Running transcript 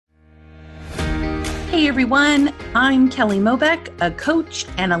Hey everyone, I'm Kelly Mobeck, a coach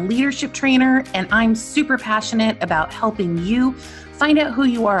and a leadership trainer, and I'm super passionate about helping you find out who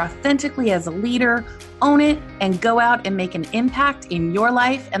you are authentically as a leader, own it, and go out and make an impact in your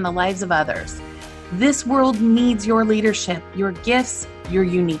life and the lives of others. This world needs your leadership, your gifts, your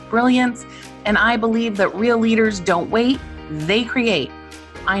unique brilliance, and I believe that real leaders don't wait, they create.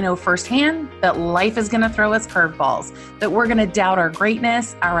 I know firsthand that life is going to throw us curveballs, that we're going to doubt our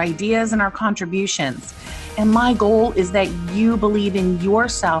greatness, our ideas, and our contributions. And my goal is that you believe in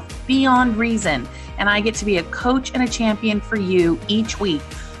yourself beyond reason, and I get to be a coach and a champion for you each week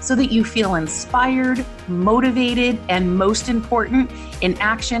so that you feel inspired, motivated, and most important, in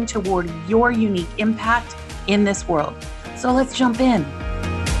action toward your unique impact in this world. So let's jump in.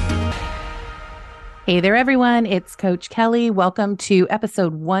 Hey there, everyone. It's Coach Kelly. Welcome to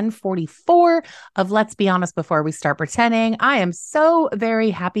episode 144 of Let's Be Honest Before We Start Pretending. I am so very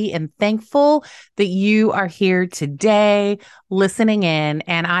happy and thankful that you are here today listening in,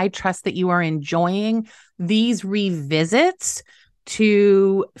 and I trust that you are enjoying these revisits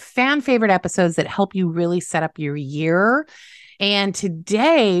to fan favorite episodes that help you really set up your year. And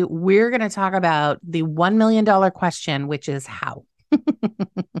today we're going to talk about the $1 million question, which is how.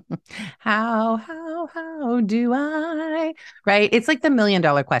 How do I? Right? It's like the $1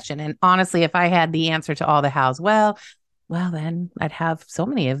 million question. And honestly, if I had the answer to all the hows, well, then I'd have so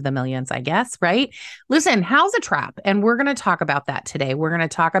many of the millions, I guess, right? Listen, how's a trap? And we're going to talk about that today. We're going to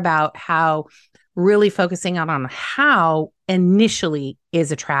talk about how really focusing on how initially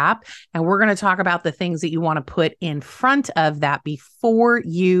is a trap. And we're going to talk about the things that you want to put in front of that before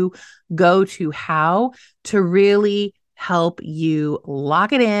you go to how to really help you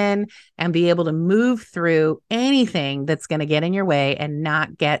lock it in and be able to move through anything that's going to get in your way and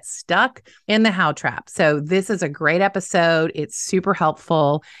not get stuck in the how trap. So this is a great episode. It's super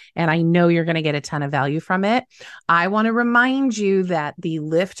helpful, and I know you're going to get a ton of value from it. I want to remind you that the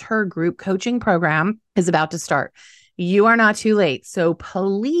Lift Her group coaching program is about to start. You are not too late. So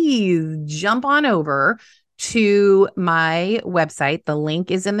please jump on over to my website. The link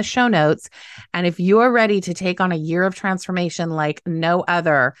is in the show notes. And if you're ready to take on a year of transformation like no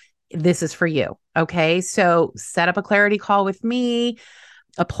other, this is for you. Okay. So set up a clarity call with me,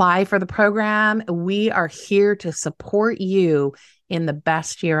 apply for the program. We are here to support you in the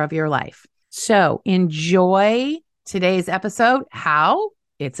best year of your life. So enjoy today's episode, How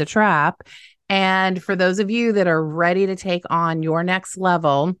It's a Trap. And for those of you that are ready to take on your next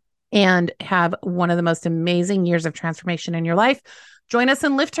level and have one of the most amazing years of transformation in your life, join us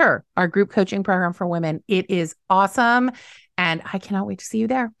in Lift Her, our group coaching program for women. It is awesome, and I cannot wait to see you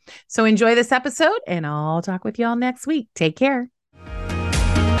there. So enjoy this episode, and I'll talk with y'all next week. Take care.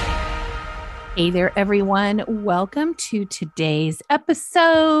 Hey there, everyone. Welcome to today's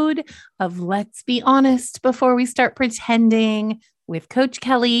episode of Let's Be Honest Before We Start Pretending with Coach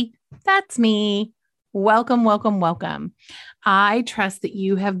Kelly. That's me. Welcome, welcome, welcome. I trust that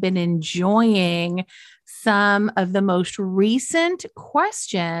you have been enjoying some of the most recent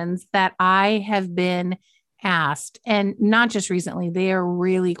questions that I have been asked. And not just recently, they are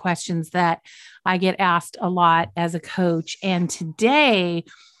really questions that I get asked a lot as a coach. And today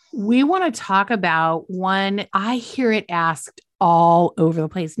we want to talk about one. I hear it asked all over the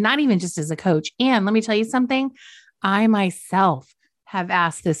place, not even just as a coach. And let me tell you something, I myself have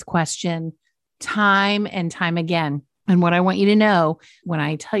asked this question time and time again. And what I want you to know when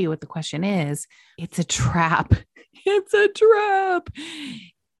I tell you what the question is, it's a trap. It's a trap.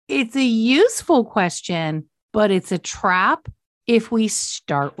 It's a useful question, but it's a trap if we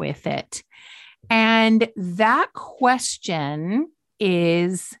start with it. And that question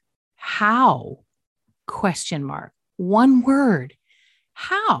is how? Question mark. One word.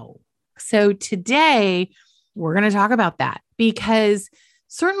 How? So today we're going to talk about that, because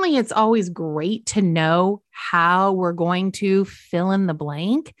certainly it's always great to know how we're going to fill in the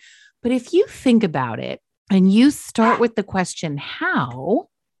blank. But if you think about it and you start with the question, how,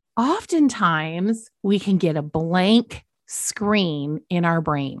 oftentimes we can get a blank screen in our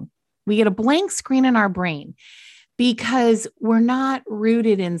brain. We get a blank screen in our brain because we're not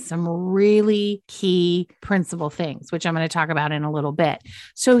rooted in some really key principal things, which I'm going to talk about in a little bit.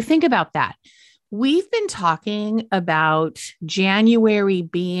 So think about that. We've been talking about January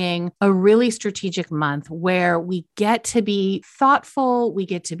being a really strategic month where we get to be thoughtful, we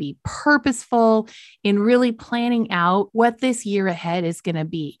get to be purposeful in really planning out what this year ahead is going to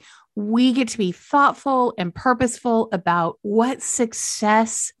be. We get to be thoughtful and purposeful about what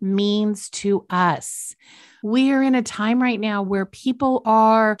success means to us. We are in a time right now where people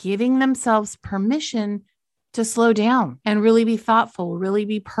are giving themselves permission to slow down and really be thoughtful, really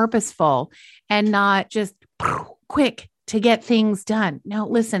be purposeful, and not just quick to get things done. Now,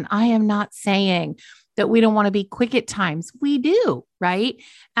 listen, I am not saying that we don't want to be quick at times. We do, right?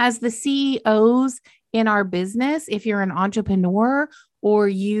 As the CEOs in our business, if you're an entrepreneur or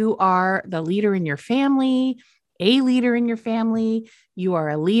you are the leader in your family, a leader in your family, you are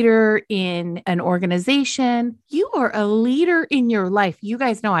a leader in an organization, you are a leader in your life. You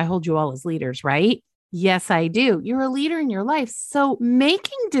guys know I hold you all as leaders, right? Yes, I do. You're a leader in your life. So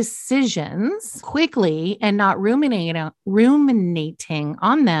making decisions quickly and not ruminating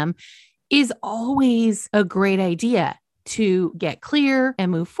on them is always a great idea to get clear and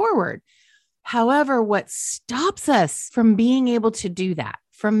move forward. However, what stops us from being able to do that,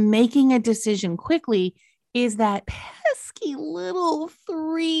 from making a decision quickly, is that pesky little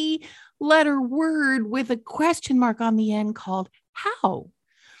 3-letter word with a question mark on the end called how.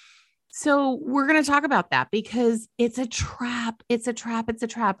 So we're going to talk about that because it's a trap. It's a trap. It's a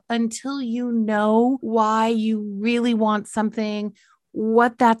trap until you know why you really want something,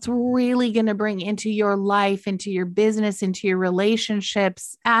 what that's really going to bring into your life, into your business, into your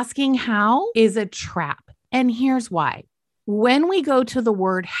relationships. Asking how is a trap. And here's why. When we go to the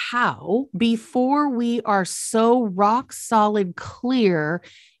word how, before we are so rock solid clear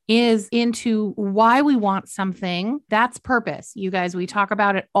is into why we want something, that's purpose. You guys, we talk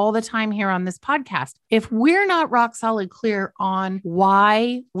about it all the time here on this podcast. If we're not rock solid clear on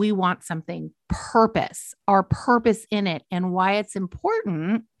why we want something, purpose, our purpose in it, and why it's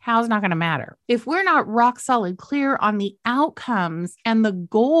important, how's not going to matter. If we're not rock solid clear on the outcomes and the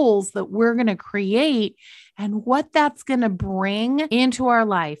goals that we're going to create and what that's going to bring into our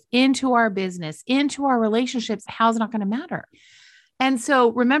life, into our business, into our relationships, how's not going to matter. And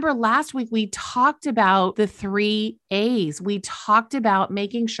so remember last week, we talked about the 3 A's. We talked about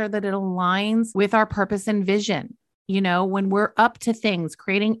making sure that it aligns with our purpose and vision. You know, when we're up to things,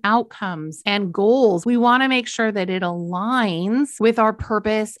 creating outcomes and goals, we want to make sure that it aligns with our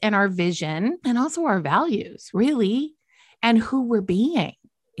purpose and our vision and also our values, really, and who we're being.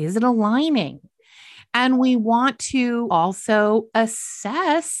 Is it aligning? And we want to also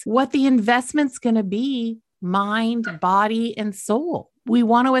assess what the investment's going to be, mind, body, and soul. We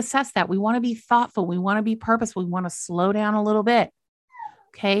want to assess that. We want to be thoughtful. We want to be purposeful. We want to slow down a little bit.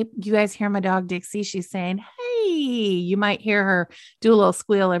 Okay. You guys hear my dog, Dixie? She's saying, hey, you might hear her do a little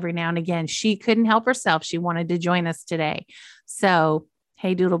squeal every now and again. She couldn't help herself. She wanted to join us today. So,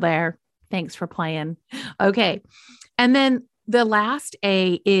 hey, Doodle Bear, thanks for playing. Okay. And then the last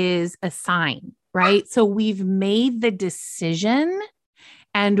A is assign, right? So we've made the decision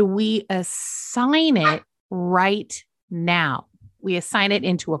and we assign it right now. We assign it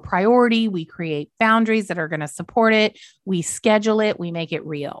into a priority. We create boundaries that are going to support it. We schedule it. We make it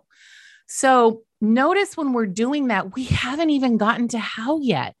real. So notice when we're doing that, we haven't even gotten to how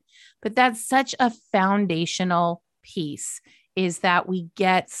yet, but that's such a foundational piece, is that we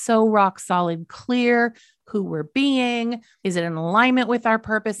get so rock solid clear who we're being. Is it in alignment with our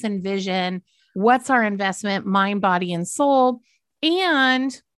purpose and vision? What's our investment, mind, body, and soul?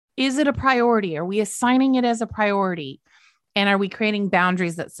 And is it a priority? Are we assigning it as a priority? And are we creating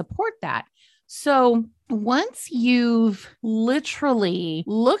boundaries that support that? So once you've literally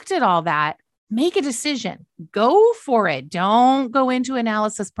looked at all that, make a decision. Go for it. Don't go into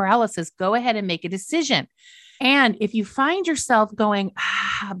analysis paralysis. Go ahead and make a decision. And if you find yourself going,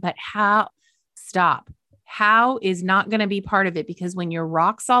 but how? Stop. How is not going to be part of it, because when you're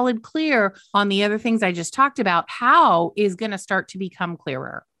rock solid clear on the other things I just talked about, how is going to start to become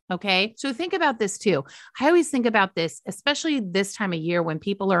clearer. Okay. So think about this too. I always think about this, especially this time of year when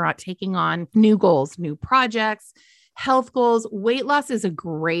people are taking on new goals, new projects, health goals. Weight loss is a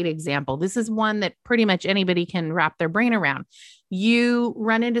great example. This is one that pretty much anybody can wrap their brain around. You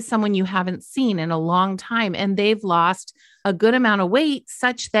run into someone you haven't seen in a long time and they've lost a good amount of weight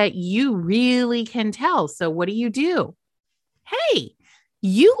such that you really can tell. So what do? Hey,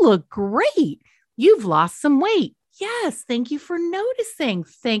 you look great. You've lost some weight. Yes. Thank you for noticing.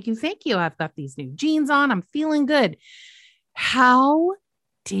 Thank you. Thank you. I've got these new jeans on. I'm feeling good. How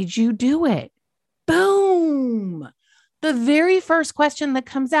did you do it? Boom. The very first question that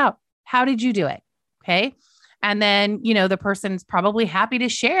comes out, how did you do it? Okay. And then, the person's probably happy to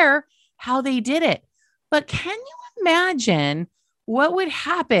share how they did it. But can you imagine what would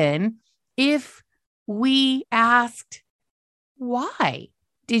happen if we asked, why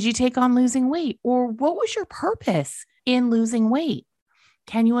did you take on losing weight? Or what was your purpose in losing weight?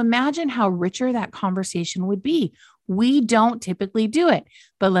 Can you imagine how richer that conversation would be? We don't typically do it.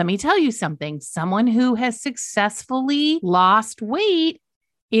 But let me tell you something. Someone who has successfully lost weight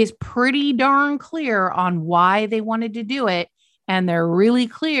is pretty darn clear on why they wanted to do it. And they're really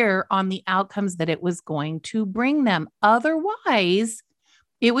clear on the outcomes that it was going to bring them. Otherwise,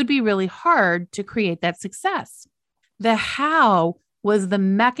 it would be really hard to create that success. The how was the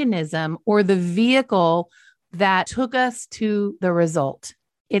mechanism or the vehicle that took us to the result.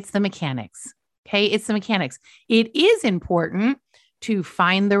 It's the mechanics. Okay. It's the mechanics. It is important to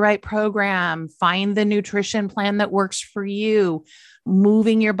find the right program, find the nutrition plan that works for you,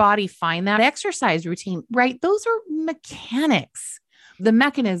 moving your body, find that exercise routine, right? Those are mechanics, the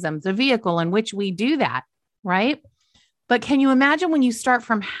mechanisms, the vehicle in which we do that, right? But can you imagine when you start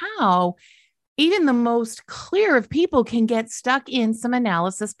from how, even the most clear of people can get stuck in some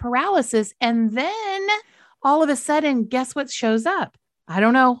analysis paralysis. And then all of a sudden, guess what shows up? I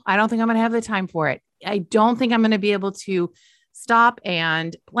don't know. I don't think I'm going to have the time for it. I don't think I'm going to be able to stop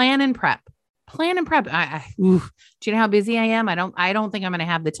and plan and prep. Do you know how busy I am? I don't think I'm going to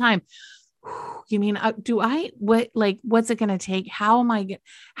have the time. You mean, what's it going to take? How am I going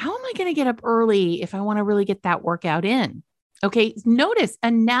to get up early if I want to really get that workout in? Okay. Notice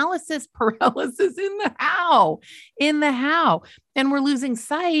analysis paralysis in the how. And we're losing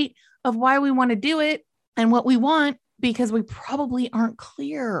sight of why we want to do it and what we want because we probably aren't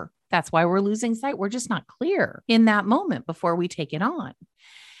clear. That's why we're losing sight. We're just not clear in that moment before we take it on.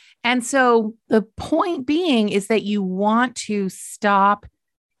 And so the point being is that you want to stop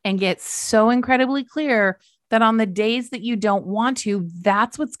and get so incredibly clear that on the days that you don't want to,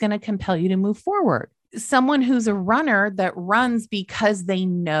 that's what's going to compel you to move forward. Someone who's a runner that runs because they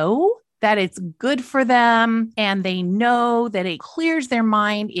know that it's good for them and they know that it clears their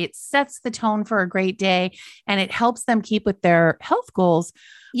mind, it sets the tone for a great day, and it helps them keep with their health goals.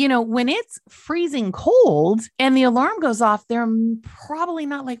 You know, when it's freezing cold and the alarm goes off, they're probably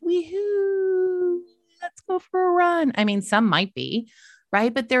not like, woohoo, let's go for a run. I mean, some might be,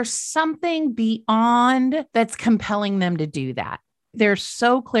 right? But there's something beyond that's compelling them to do that. They're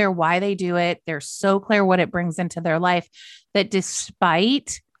so clear why they do it. They're so clear what it brings into their life that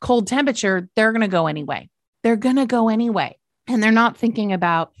despite cold temperature, they're going to go anyway. They're going to go anyway. And they're not thinking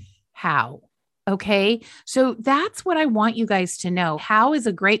about how. Okay. So that's what I want you guys to know. How is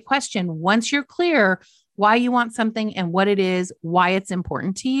a great question. Once you're clear why you want something and what it is, why it's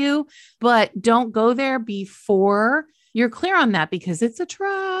important to you, but don't go there before you're clear on that because it's a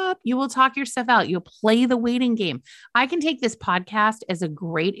trap. You will talk yourself out. You'll play the waiting game. I can take this podcast as a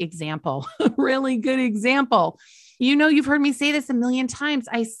great example, a really good example. You know, you've heard me say this a million times.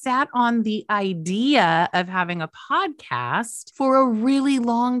 I sat on the idea of having a podcast for a really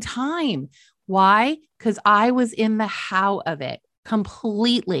long time. Why? Because I was in the how of it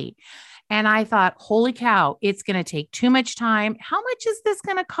completely. And I thought, holy cow, it's going to take too much time. How much is this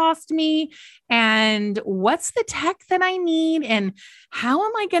going to cost me? And what's the tech that I need? And how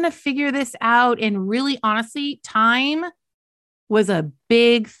am I going to figure this out? And really, honestly, time was a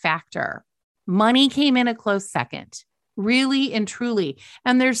big factor. Money came in a close second, really and truly.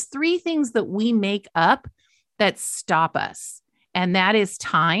 And there's three things that we make up that stop us. And that is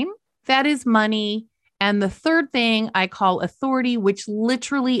time, that is money, and the third thing I call authority, which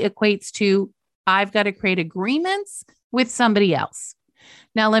literally equates to I've got to create agreements with somebody else.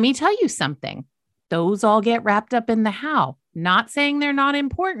 Now, let me tell you something. Those all get wrapped up in the how. Not saying they're not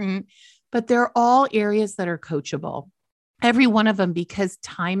important, but they're all areas that are coachable. Every one of them, because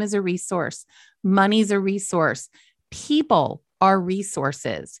time is a resource, money's a resource, people are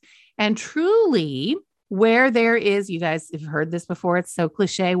resources. And truly, where there is, you guys have heard this before, it's so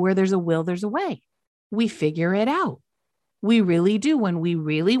cliche, where there's a will, there's a way. We figure it out. We really do. When we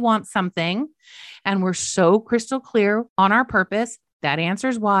really want something and we're so crystal clear on our purpose, that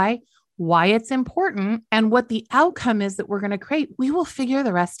answers why it's important, and what the outcome is that we're going to create, we will figure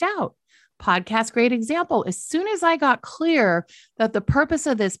the rest out. Podcast, great example. As soon as I got clear that the purpose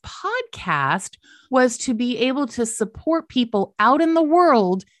of this podcast was to be able to support people out in the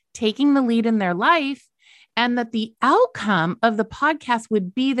world, taking the lead in their life, and that the outcome of the podcast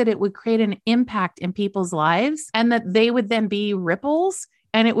would be that it would create an impact in people's lives and that they would then be ripples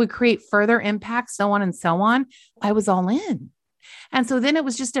and it would create further impact, so on and so on. I was all in. And so then it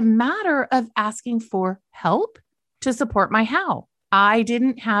was just a matter of asking for help to support my how. I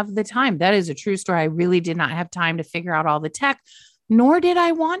didn't have the time. That is a true story. I really did not have time to figure out all the tech, nor did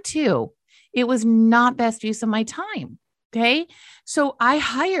I want to. It was not best use of my time. Okay. So I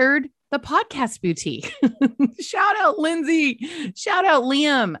hired the podcast boutique. Shout out Lindsay. Shout out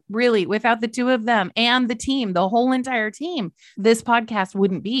Liam. Really, without the two of them and the team, the whole entire team, this podcast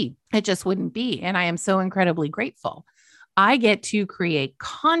wouldn't be. It just wouldn't be. And I am so incredibly grateful. I get to create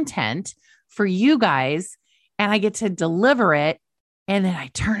content for you guys and I get to deliver it and then I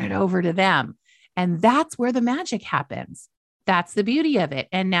turn it over to them. And that's where the magic happens. That's the beauty of it.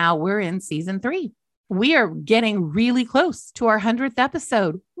 And now we're in season 3. We are getting really close to our 100th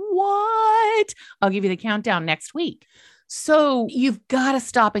episode. What? I'll give you the countdown next week. So you've got to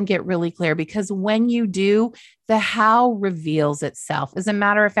stop and get really clear, because when you do, the how reveals itself. As a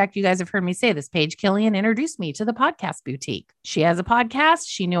matter of fact, you guys have heard me say this. Paige Killian introduced me to the Podcast Boutique. She has a podcast.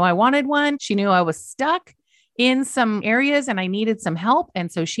 She knew I wanted one. She knew I was stuck in some areas and I needed some help.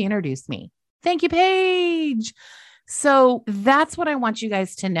 And so she introduced me. Thank you, Paige. So that's what I want you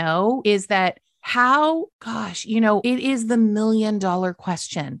guys to know, is that how, it is the $1 million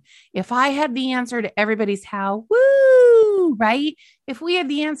question. If I had the answer to everybody's how, woo, right? If we had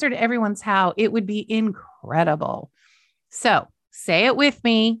the answer to everyone's how, it would be incredible. So say it with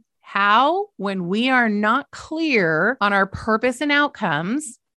me. How, when we are not clear on our purpose and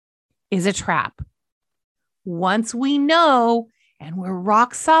outcomes, is a trap. Once we know and we're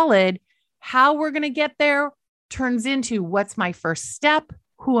rock solid, how we're going to get there turns into what's my first step?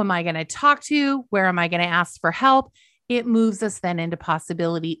 Who am I going to talk to? Where am I going to ask for help? It moves us then into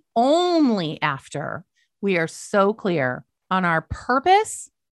possibility only after we are so clear on our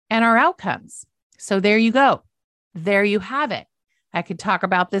purpose and our outcomes. So there you go. There you have it. I could talk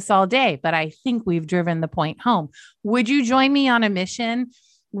about this all day, but I think we've driven the point home. Would you join me on a mission?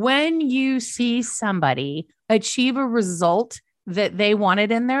 When you see somebody achieve a result that they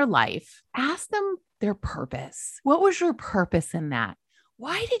wanted in their life, ask them their purpose. What was your purpose in that?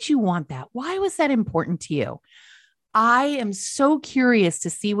 Why did you want that? Why was that important to you? I am so curious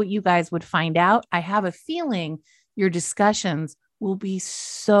to see what you guys would find out. I have a feeling your discussions will be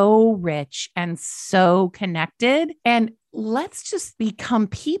so rich and so connected. And let's just become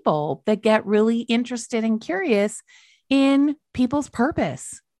people that get really interested and curious in people's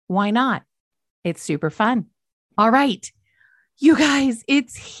purpose. Why not? It's super fun. All right. You guys,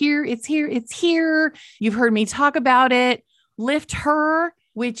 it's here. It's here. It's here. You've heard me talk about it. Lift Her,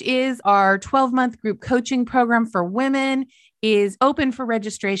 which is our 12-month group coaching program for women, is open for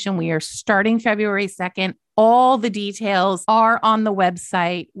registration. We are starting February 2nd. All the details are on the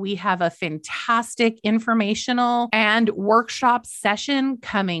website. We have a fantastic informational and workshop session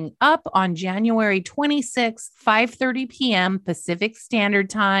coming up on January 26th, 5:30 p.m. Pacific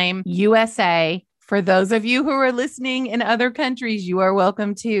Standard Time, USA. For those of you who are listening in other countries, you are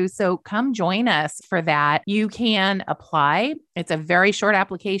welcome too. So come join us for that. You can apply. It's a very short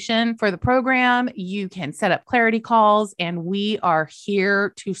application for the program. You can set up clarity calls, and we are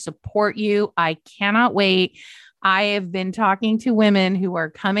here to support you. I cannot wait. I have been talking to women who are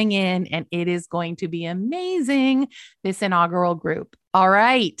coming in, and it is going to be amazing, this inaugural group. All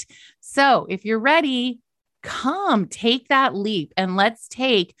right. So if you're ready, come take that leap, and let's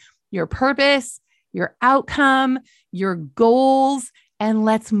take your purpose, your outcome, your goals, and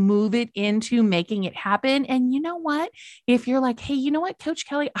let's move it into making it happen. And you know what? If you're like, hey, you know what, Coach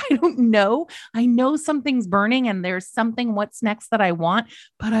Kelly, I don't know. I know something's burning and there's something, what's next that I want,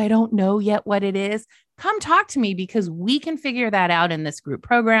 but I don't know yet what it is. Come talk to me, because we can figure that out in this group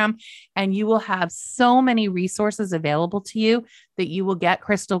program, and you will have so many resources available to you that you will get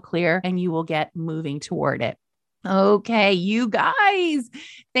crystal clear and you will get moving toward it. Okay, you guys,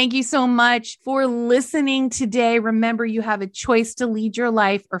 thank you so much for listening today. Remember, you have a choice to lead your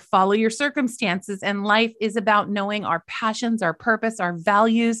life or follow your circumstances. And life is about knowing our passions, our purpose, our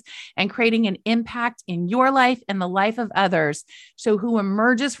values, and creating an impact in your life and the life of others. So who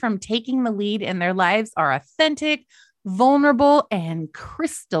emerges from taking the lead in their lives are authentic, vulnerable, and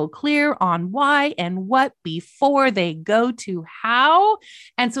crystal clear on why and what before they go to how.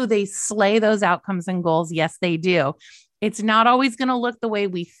 And so they slay those outcomes and goals. Yes, they do. It's not always going to look the way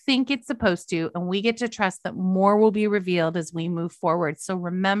we think it's supposed to. And we get to trust that more will be revealed as we move forward. So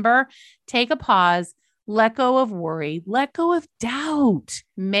remember, take a pause, let go of worry, let go of doubt,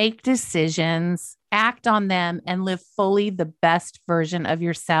 make decisions, act on them, and live fully the best version of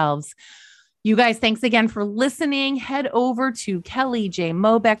yourselves. You guys, thanks again for listening. Head over to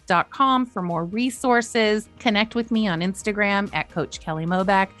kellyjmobeck.com for more resources. Connect with me on Instagram at Coach Kelly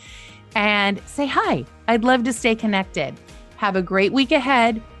Mobeck and say hi. I'd love to stay connected. Have a great week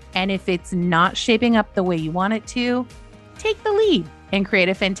ahead. And if it's not shaping up the way you want it to, take the lead and create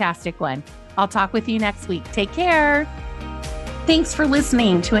a fantastic one. I'll talk with you next week. Take care. Thanks for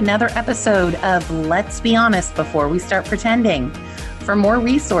listening to another episode of Let's Be Honest Before We Start Pretending. For more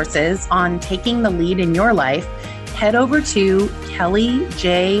resources on taking the lead in your life, head over to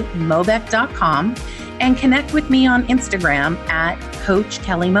kellyjmobeck.com and connect with me on Instagram at Coach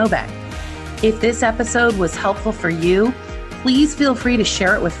Kelly Mobeck. If this episode was helpful for you, please feel free to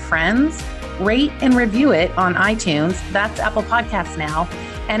share it with friends Rate and review it on iTunes. That's Apple Podcasts now.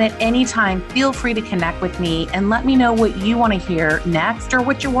 And at any time, feel free to connect with me and let me know what you want to hear next or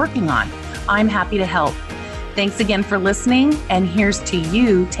what you're working on. I'm happy to help. Thanks again for listening, and here's to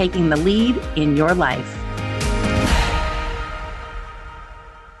you taking the lead in your life.